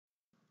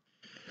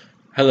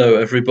Hello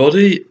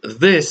everybody,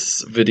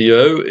 this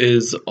video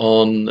is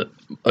on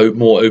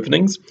more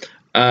openings,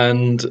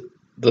 and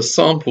the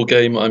sample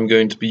game I'm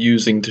going to be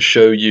using to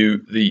show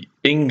you the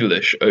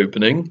English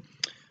opening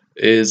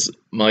is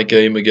my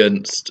game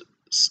against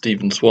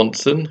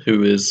Swanson,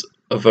 who is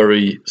a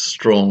very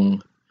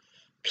strong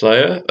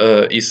player.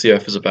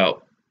 ECF is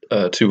about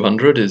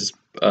 200, his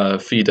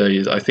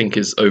FIDE I think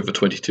is over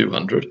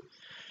 2200,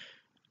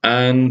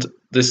 and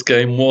this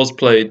game was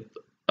played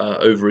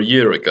over a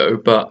year ago,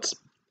 but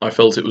I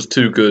felt it was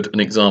too good an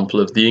example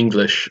of the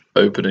English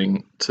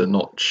opening to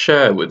not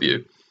share with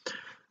you.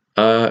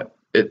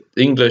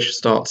 English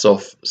starts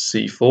off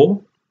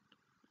c4,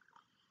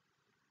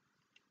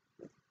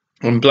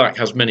 and black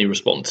has many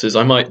responses.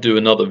 I might do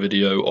another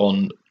video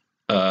on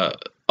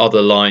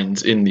other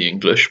lines in the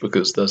English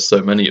because there's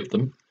so many of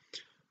them.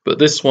 But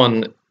this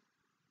one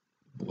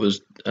was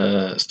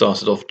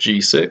started off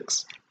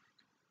g6,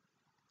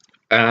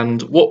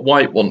 and what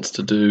white wants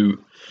to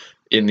do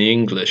in the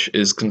English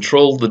is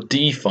control the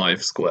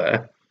d5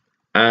 square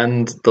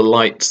and the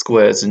light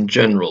squares in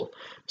general.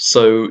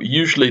 So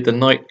usually the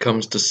knight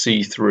comes to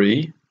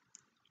c3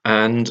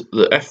 and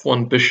the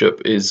f1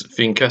 bishop is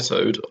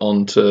fianchettoed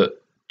onto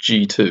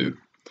g2.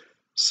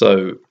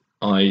 So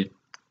I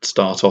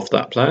start off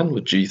that plan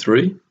with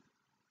g3,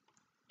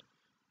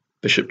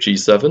 bishop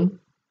g7,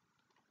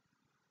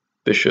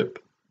 bishop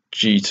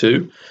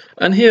g2,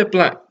 and here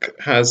black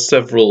has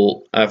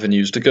several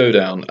avenues to go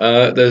down.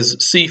 There's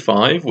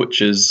c5,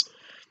 which is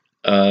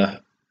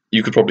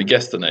you could probably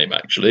guess the name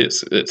actually.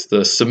 It's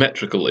the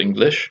symmetrical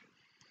English,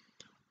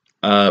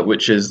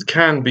 which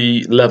can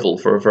be level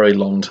for a very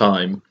long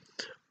time.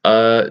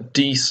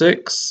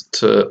 d6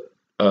 to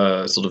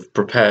sort of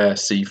prepare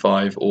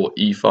c5 or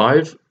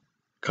e5,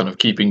 kind of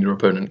keeping your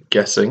opponent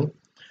guessing.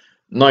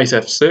 Knight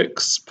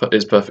f6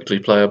 is perfectly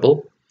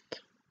playable.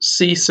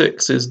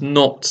 c6 is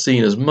not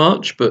seen as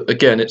much, but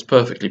again, it's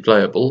perfectly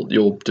playable.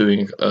 You're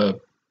doing a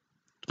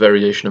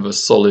variation of a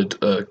solid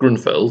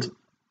Grunfeld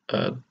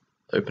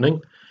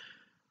opening.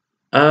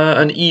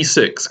 And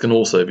e6 can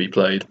also be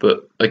played,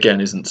 but again,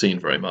 isn't seen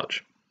very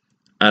much.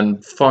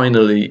 And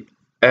finally,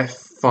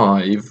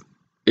 f5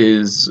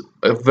 is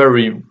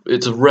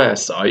it's a rare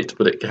sight,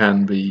 but it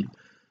can be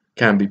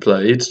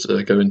played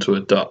to go into a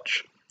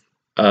Dutch.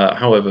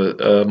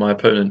 However, my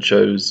opponent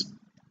chose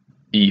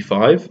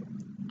e5.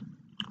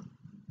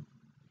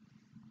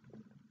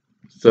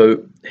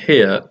 So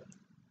here,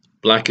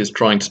 black is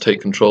trying to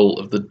take control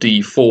of the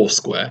d4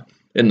 square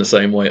in the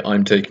same way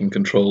I'm taking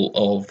control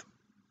of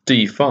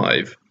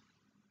d5.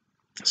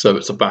 So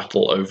it's a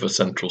battle over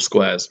central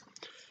squares.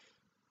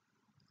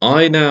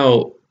 I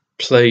now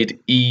played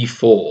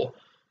e4,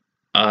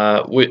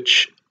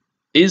 which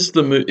is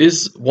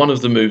one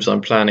of the moves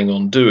I'm planning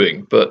on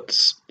doing,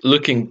 but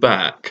looking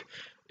back,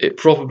 it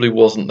probably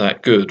wasn't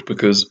that good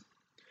because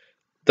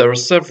there are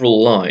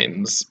several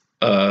lines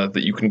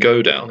that you can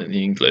go down in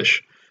the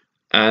English,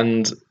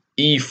 and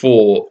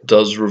e4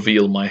 does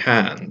reveal my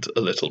hand a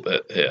little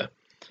bit here.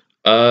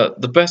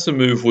 The better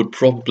move would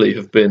probably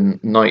have been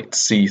knight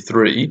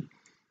c3,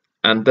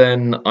 and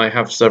then I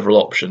have several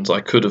options.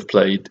 I could have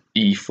played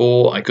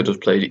e4, I could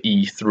have played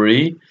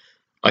e3,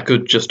 I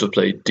could just have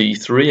played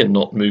d3 and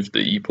not moved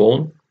the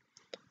e-pawn,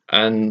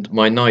 and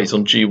my knight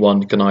on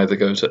g1 can either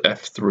go to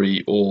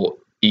f3 or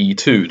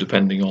e2,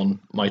 depending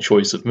on my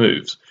choice of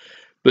moves.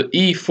 But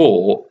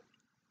e4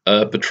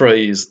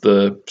 betrays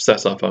the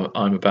setup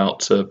I'm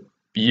about to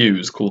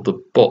use, called the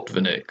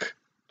Botvinnik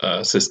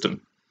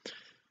system.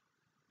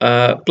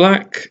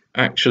 Black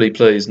actually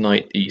plays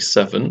knight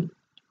e7,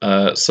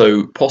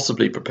 so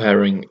possibly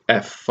preparing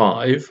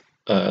f5.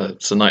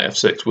 So knight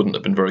f6 wouldn't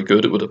have been very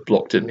good, it would have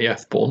blocked in the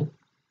f-pawn.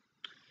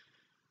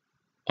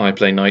 I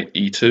play knight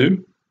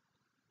e2,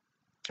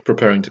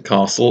 preparing to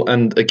castle,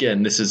 and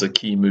again this is a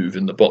key move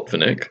in the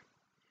Botvinnik.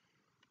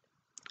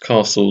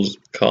 Castles,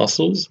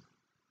 castles,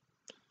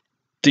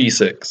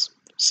 d6.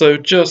 So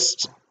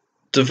just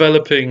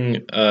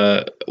developing,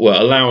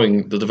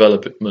 allowing the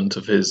development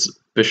of his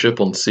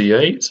bishop on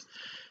c8,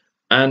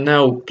 and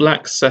now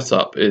black's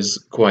setup is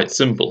quite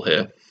simple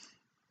here.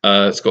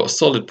 It's got a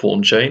solid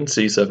pawn chain,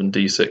 c7,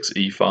 d6,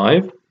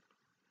 e5,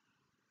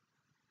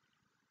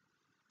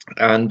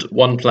 and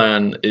one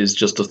plan is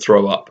just to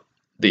throw up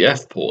the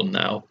f-pawn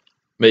now,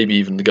 maybe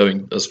even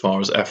going as far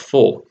as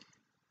f4.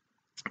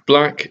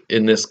 Black,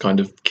 in this kind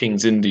of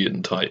King's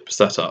Indian type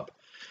setup,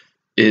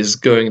 is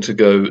going to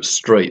go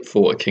straight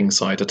for a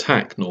kingside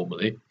attack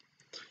normally,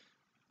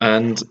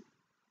 and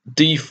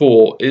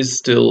d4 is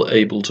still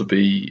able to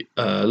be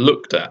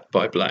looked at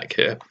by black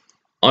here.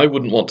 I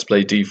wouldn't want to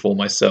play d4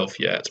 myself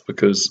yet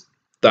because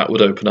that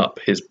would open up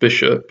his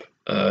bishop.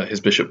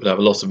 His bishop would have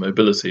a lot of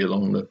mobility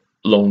along the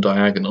long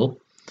diagonal,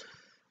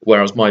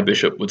 whereas my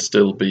bishop would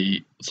still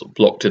be sort of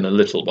blocked in a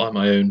little by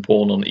my own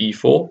pawn on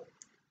e4.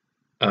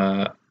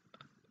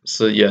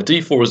 So yeah,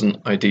 d4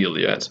 isn't ideal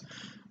yet.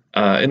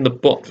 In the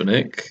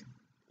Botvinnik,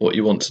 what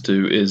you want to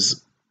do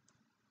is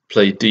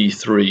play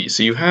d3.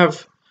 So you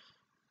have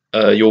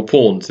your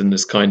pawns in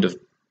this kind of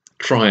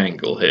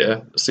triangle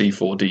here,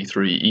 c4,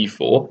 d3,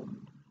 e4.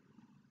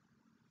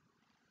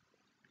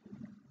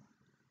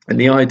 And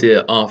the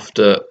idea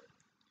after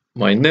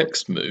my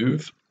next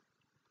move,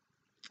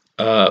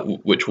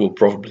 which will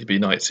probably be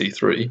knight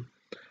c3,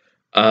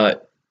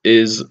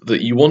 is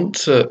that you want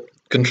to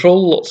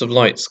control lots of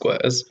light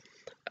squares,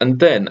 and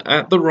then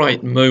at the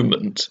right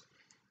moment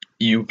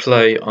you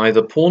play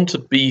either pawn to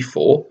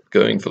b4,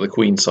 going for the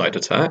queenside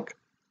attack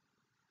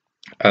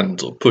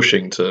and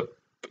pushing to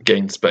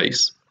gain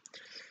space,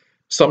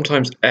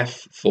 sometimes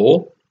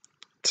f4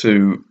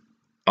 to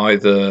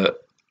either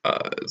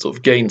sort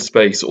of gain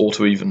space or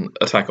to even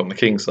attack on the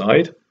king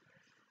side,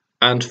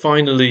 and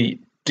finally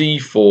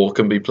d4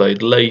 can be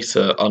played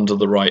later under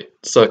the right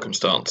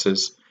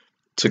circumstances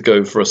to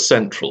go for a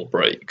central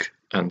break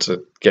and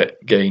to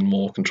gain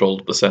more control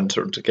of the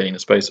centre and to gain a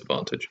space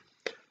advantage.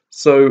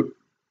 So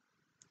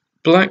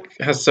black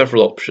has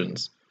several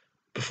options.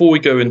 Before we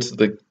go into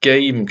the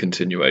game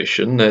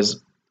continuation,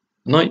 there's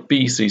knight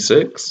b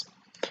c6.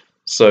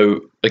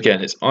 So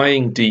again, it's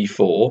eyeing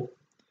d4,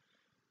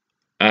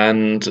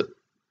 and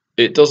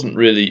it doesn't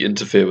really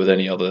interfere with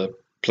any other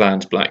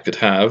plans black could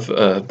have.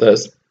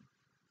 There's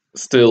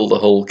still the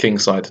whole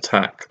kingside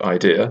attack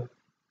idea.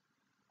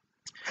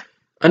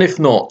 And if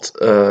not,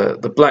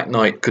 the black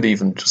knight could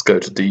even just go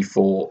to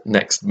d4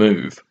 next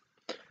move.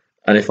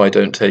 And if I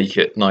don't take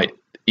it, knight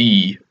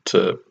e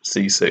to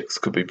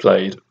c6 could be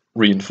played,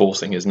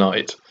 reinforcing his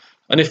knight.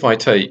 And if I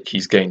take,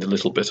 he's gained a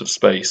little bit of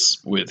space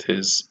with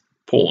his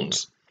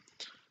pawns.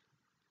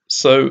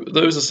 So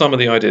those are some of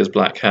the ideas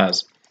black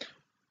has.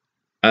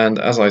 And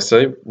as I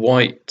say,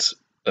 white,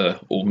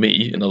 or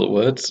me in other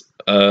words,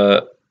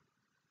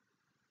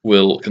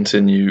 will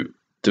continue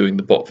doing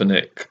the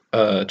Botvinnik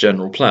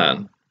general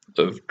plan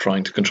of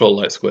trying to control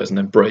light squares and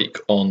then break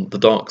on the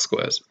dark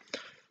squares.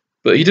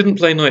 But he didn't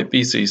play knight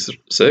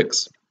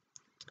bc6.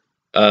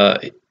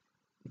 The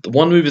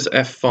one move is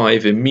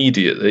f5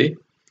 immediately,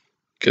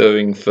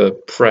 going for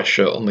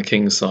pressure on the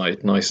king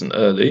side nice and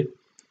early.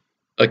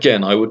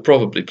 Again, I would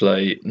probably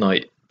play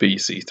knight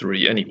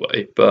bc3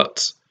 anyway,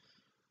 but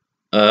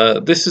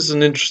this is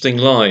an interesting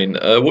line.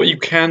 What you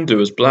can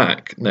do as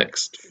black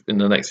in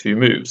the next few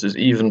moves is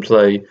even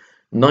play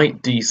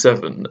knight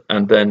d7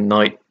 and then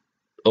knight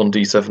on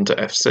d7 to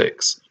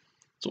f6,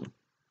 sort of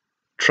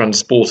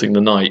transporting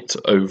the knight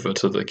over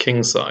to the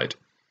king side.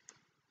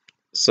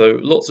 So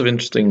lots of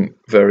interesting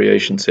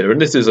variations here, and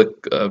this is a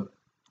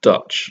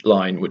Dutch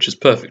line which is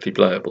perfectly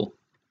playable.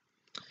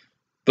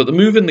 But the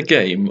move in the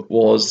game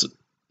was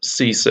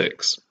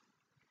c6.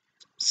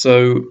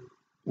 So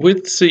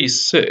with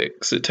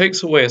c6, it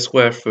takes away a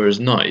square for his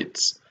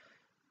knights,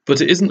 but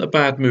it isn't a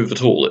bad move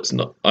at all.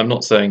 I'm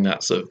not saying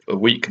that's a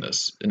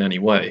weakness in any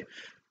way.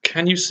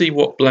 Can you see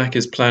what black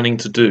is planning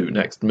to do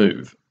next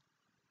move?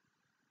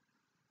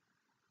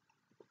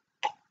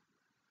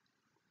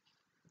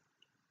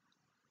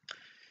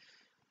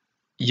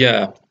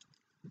 Yeah,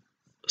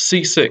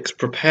 c6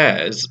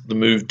 prepares the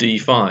move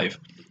d5,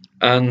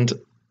 and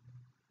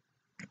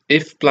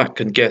if black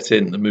can get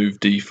in the move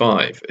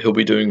d5, he'll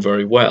be doing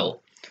very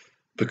well,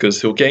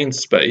 because he'll gain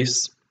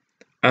space,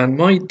 and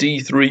my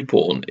d3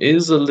 pawn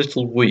is a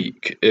little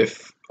weak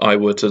if I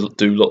were to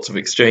do lots of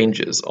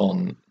exchanges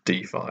on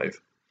d5,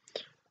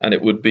 and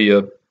it would be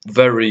a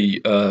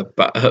very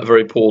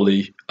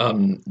poorly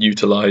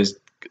utilised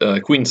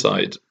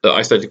queenside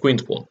isolated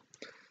queen's pawn.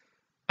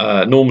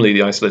 Normally,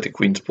 the isolated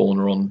queen's pawn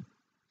are on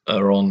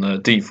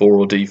d4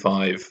 or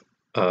d5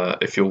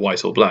 if you're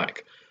white or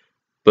black,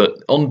 but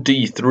on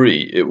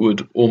d3 it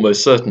would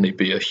almost certainly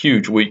be a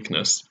huge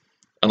weakness,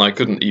 and I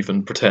couldn't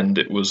even pretend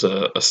it was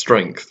a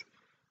strength,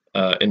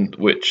 in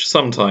which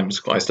sometimes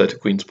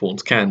isolated queen's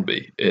pawns can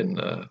be in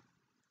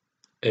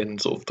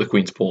sort of the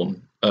queen's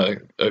pawn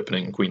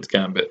opening queen's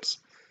gambits.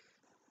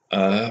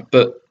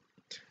 But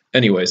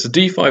anyway, so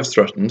d5 is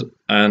threatened,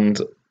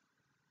 and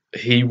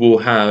he will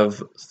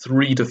have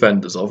 3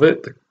 defenders of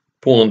it: the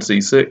pawn on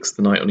c6,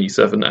 the knight on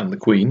e7, and the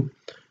queen.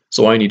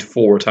 So I need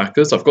 4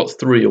 attackers. I've got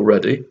 3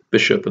 already,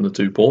 bishop and the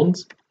 2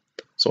 pawns.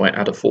 So I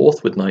add a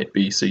 4th with knight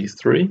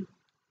bc3.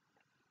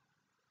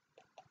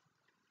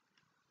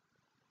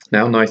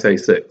 Now knight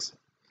a6.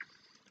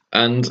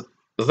 And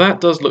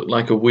that does look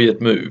like a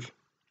weird move.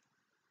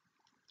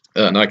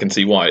 And I can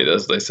see why.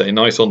 As they say,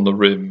 knights on the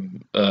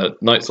rim are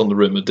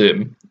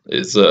dim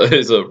is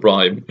a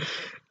rhyme,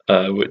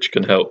 which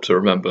can help to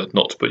remember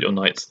not to put your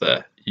knights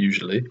there,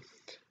 usually.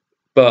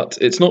 But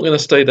it's not going to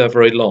stay there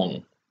very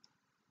long.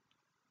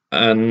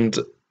 And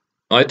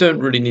I don't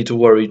really need to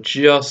worry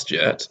just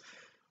yet.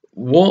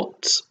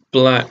 What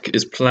black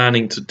is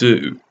planning to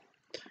do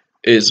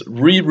is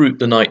reroute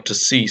the knight to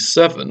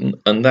c7,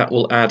 and that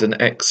will add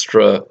an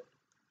extra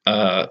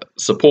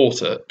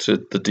supporter to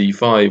the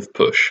d5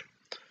 push.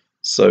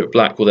 So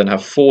black will then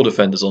have 4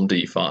 defenders on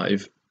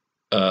d5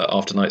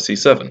 after knight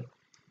c7.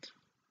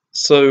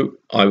 So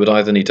I would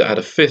either need to add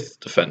a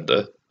 5th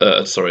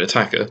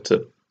attacker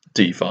to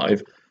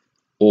d5,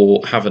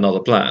 or have another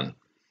plan,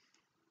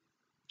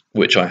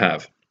 which I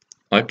have.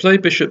 I play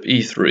bishop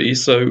e3,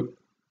 so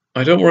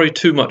I don't worry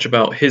too much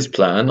about his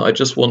plan. I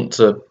just want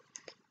to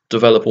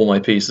develop all my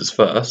pieces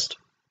first.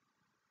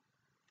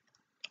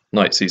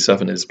 Knight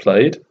c7 is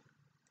played.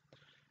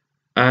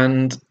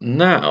 And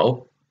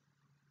now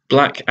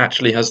black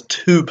actually has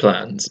two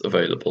plans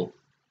available.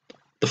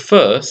 The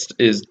first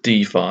is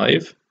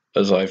d5,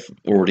 as I've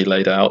already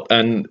laid out,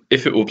 and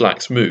if it were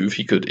black's move,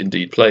 he could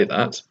indeed play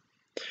that.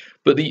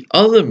 But the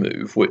other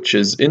move, which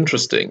is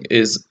interesting,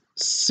 is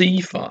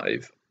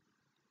c5.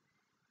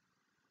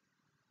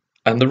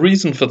 And the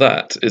reason for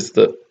that is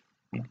that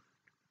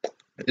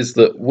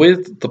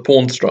with the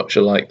pawn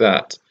structure like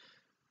that,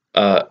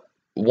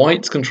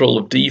 white's control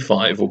of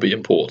d5 will be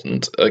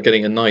important.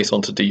 Getting a knight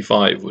onto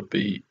d5 would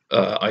be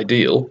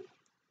ideal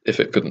if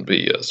it couldn't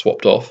be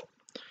swapped off.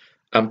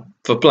 And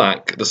for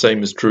black, the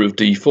same is true of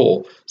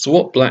d4. So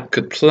what black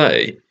could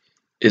play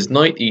is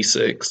knight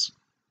e6,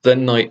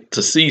 then knight to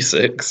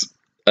c6,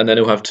 and then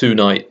he'll have two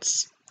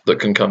knights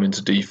that can come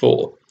into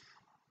d4.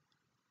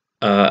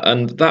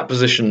 And that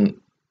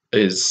position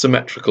is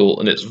symmetrical,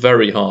 and it's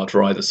very hard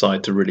for either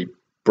side to really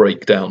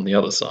break down the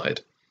other side.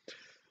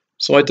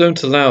 So I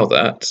don't allow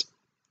that.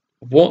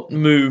 What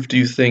move do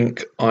you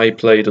think I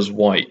played as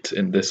white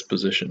in this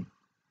position?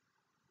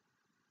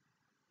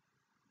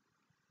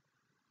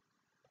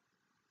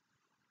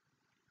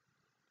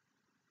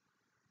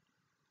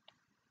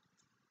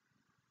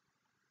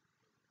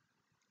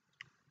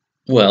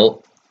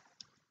 Well,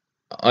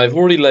 I've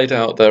already laid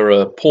out there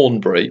are pawn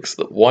breaks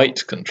that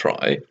white can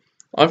try.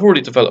 I've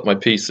already developed my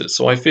pieces,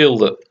 so I feel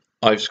that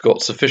I've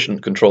got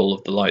sufficient control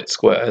of the light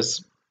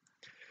squares.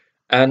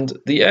 And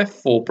the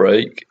f4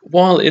 break,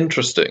 while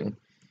interesting,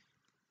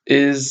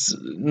 is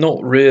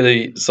not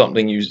really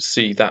something you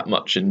see that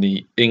much in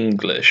the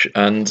English,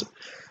 and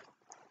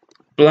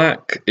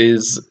black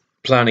is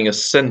planning a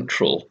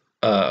central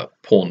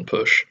pawn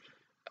push,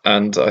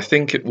 and I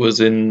think it was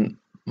in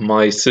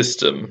my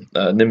system,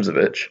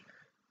 Nimzovich,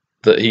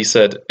 that he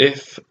said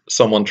if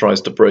someone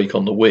tries to break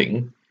on the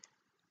wing,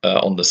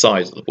 on the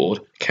side of the board,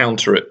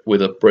 counter it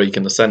with a break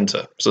in the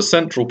centre. So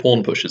central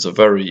pawn pushes are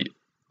very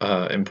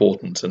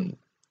important and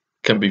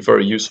can be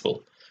very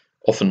useful,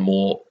 often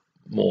more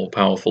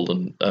powerful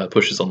than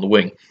pushes on the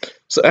wing.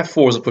 So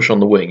f4 is a push on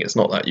the wing. It's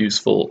not that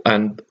useful,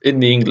 and in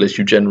the English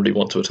you generally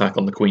want to attack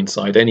on the queen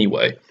side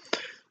anyway.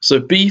 So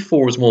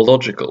b4 is more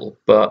logical,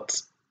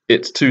 but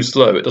it's too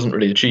slow. It doesn't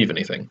really achieve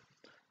anything.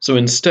 So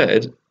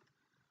instead,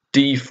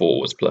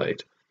 d4 was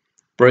played,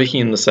 breaking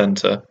in the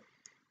centre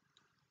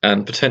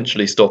and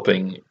potentially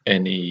stopping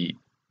any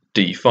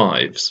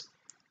d5s,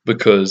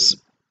 because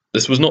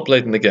this was not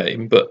played in the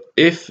game, but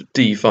if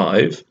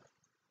d5,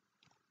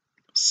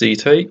 c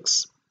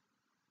takes,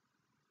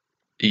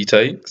 e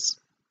takes,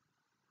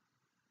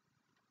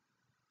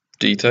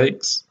 d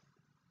takes,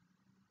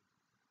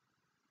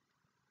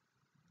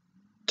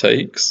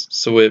 takes,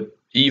 so we're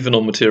even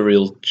on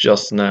material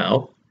just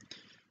now.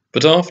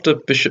 But after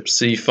bishop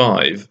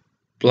c5,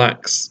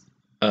 black's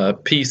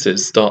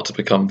pieces start to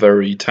become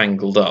very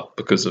tangled up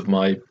because of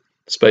my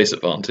space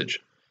advantage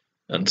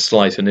and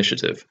slight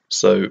initiative.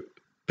 So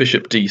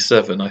bishop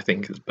d7 I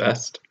think is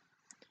best.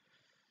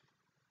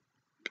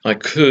 I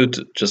could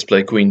just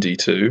play queen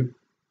d2,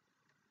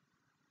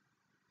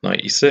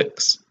 knight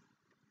e6,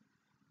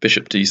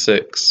 bishop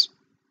d6,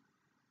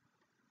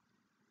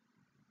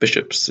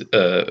 bishop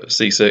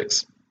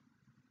c6,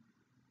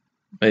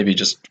 maybe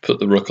just put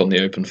the rook on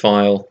the open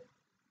file,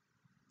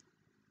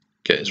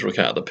 get his rook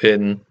out of the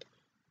pin,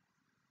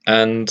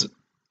 and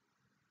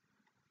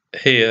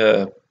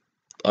here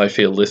I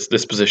feel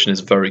this position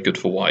is very good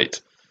for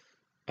white.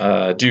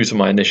 Due to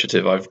my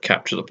initiative, I've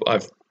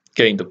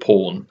gained a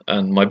pawn,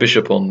 and my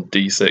bishop on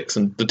d6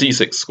 and the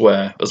d6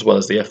 square as well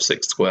as the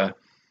f6 square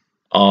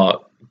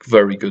are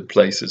very good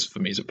places for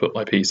me to put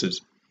my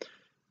pieces.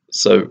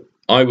 So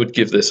I would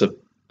give this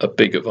a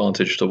big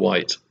advantage to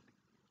white.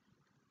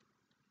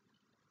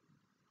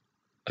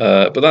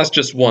 But that's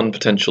just one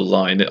potential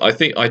line. I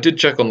think I did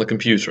check on the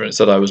computer and it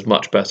said I was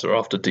much better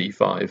after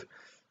d5.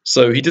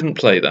 So he didn't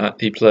play that.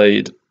 He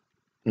played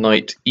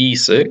knight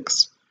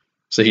e6.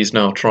 So he's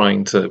now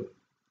trying to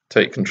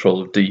take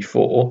control of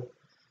d4.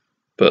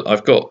 But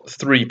I've got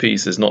three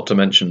pieces, not to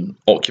mention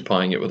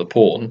occupying it with a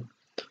pawn.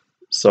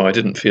 So I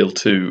didn't feel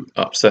too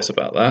upset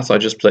about that. I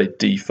just played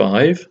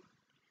d5,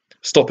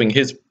 stopping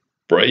his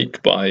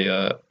break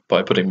by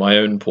putting my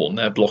own pawn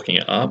there, blocking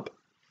it up.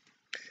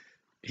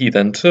 He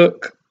then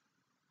took,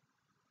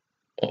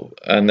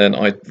 and then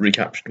I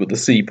recaptured with the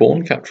c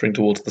pawn, capturing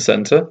towards the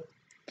centre,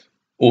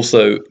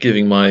 also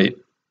giving my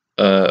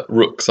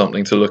rook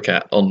something to look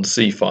at on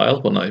c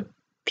file when I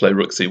play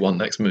rook c1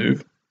 next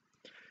move.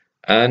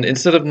 And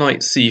instead of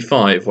knight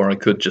c5, where I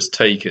could just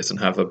take it and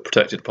have a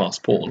protected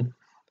passed pawn,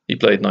 he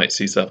played knight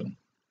c7.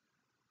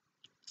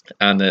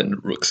 And then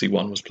rook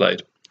c1 was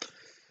played.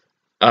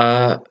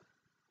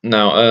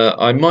 Now,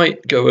 I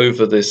might go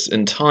over this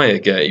entire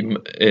game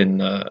in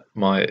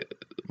my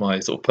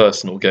sort of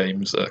personal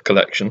games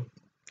collection,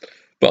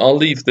 but I'll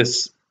leave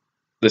this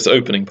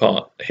opening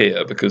part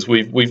here because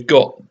we've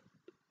got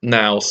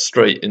now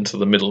straight into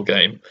the middle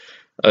game.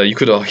 You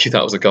could argue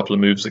that was a couple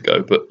of moves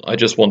ago, but I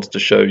just wanted to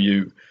show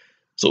you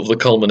sort of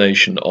the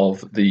culmination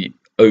of the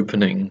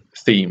opening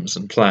themes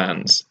and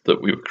plans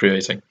that we were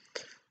creating.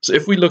 So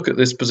if we look at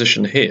this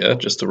position here,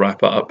 just to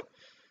wrap up,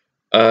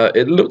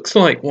 It looks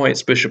like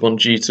white's bishop on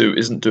g2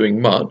 isn't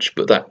doing much,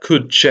 but that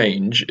could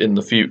change in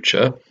the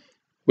future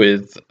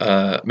with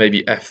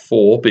maybe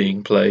f4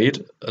 being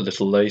played a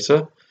little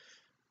later.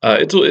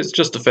 It's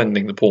just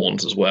defending the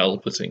pawns as well,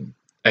 putting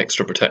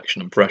extra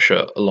protection and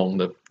pressure along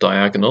the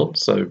diagonal,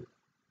 so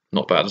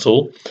not bad at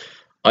all.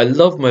 I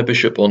love my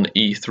bishop on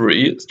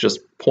e3. It's just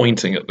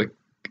pointing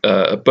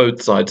at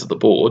both sides of the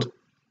board.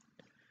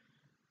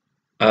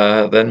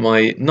 Then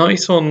my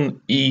knight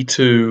on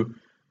e2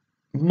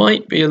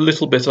 might be a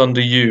little bit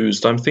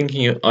underused.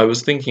 I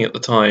was thinking at the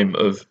time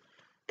of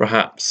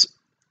perhaps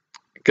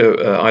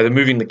either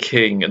moving the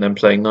king and then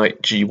playing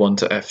knight g1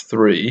 to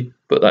f3,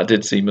 but that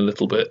did seem a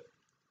little bit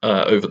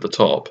over the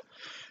top.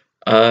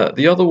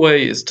 The other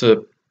way is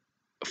to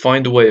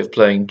find a way of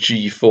playing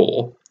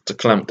g4 to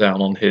clamp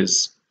down on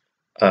his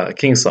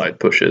kingside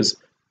pushes,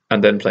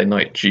 and then play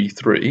knight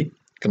g3,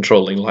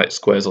 controlling light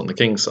squares on the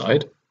king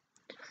side.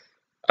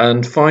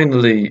 And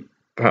finally,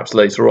 perhaps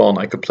later on,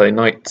 I could play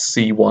knight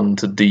c1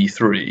 to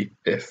d3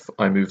 if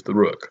I move the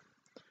rook.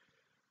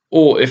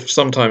 Or if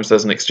sometimes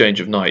there's an exchange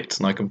of knights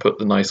and I can put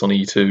the knight on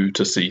e2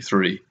 to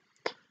c3.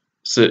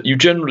 So you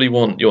generally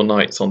want your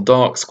knights on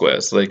dark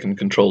squares so they can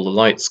control the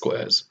light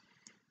squares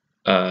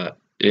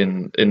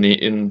in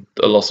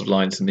a lot of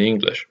lines in the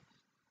English.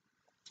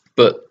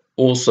 But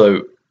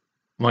also,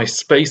 my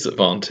space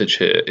advantage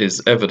here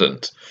is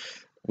evident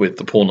with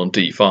the pawn on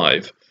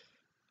d5,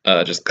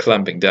 just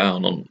clamping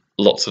down on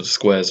lots of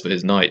squares for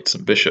his knights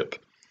and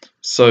bishop.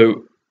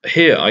 So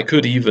here I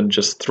could even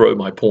just throw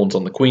my pawns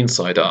on the queen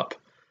side up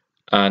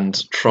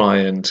and try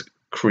and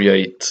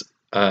create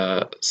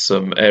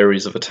some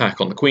areas of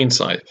attack on the queen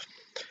side.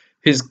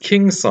 His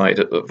king side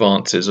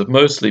advances have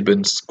mostly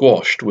been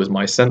squashed with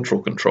my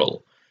central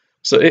control.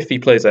 So if he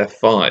plays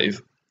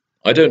f5,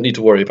 I don't need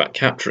to worry about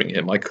capturing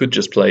him. I could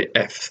just play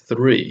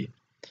f3.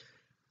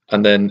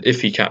 And then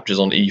if he captures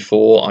on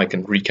e4, I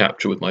can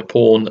recapture with my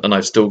pawn, and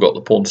I've still got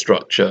the pawn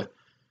structure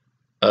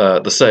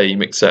the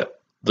same,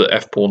 except the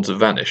f-pawns have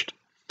vanished.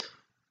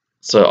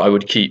 So I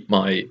would keep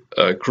my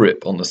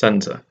grip on the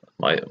center,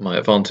 my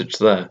advantage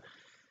there.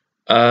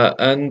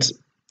 And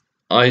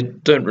I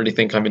don't really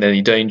think I'm in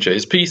any danger.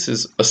 His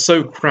pieces are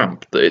so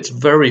cramped that it's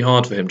very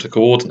hard for him to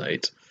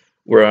coordinate,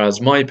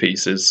 whereas my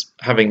pieces,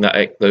 having that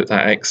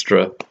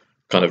extra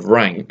kind of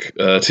rank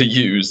to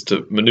use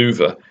to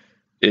maneuver,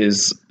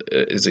 is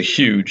a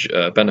huge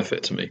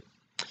benefit to me.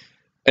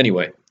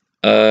 Anyway,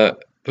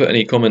 put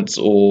any comments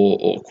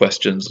or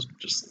questions,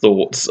 just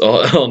thoughts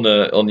on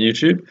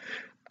YouTube,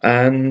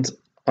 and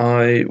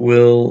I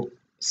will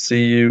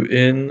see you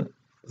in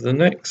the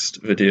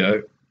next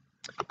video.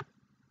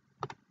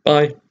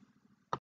 Bye.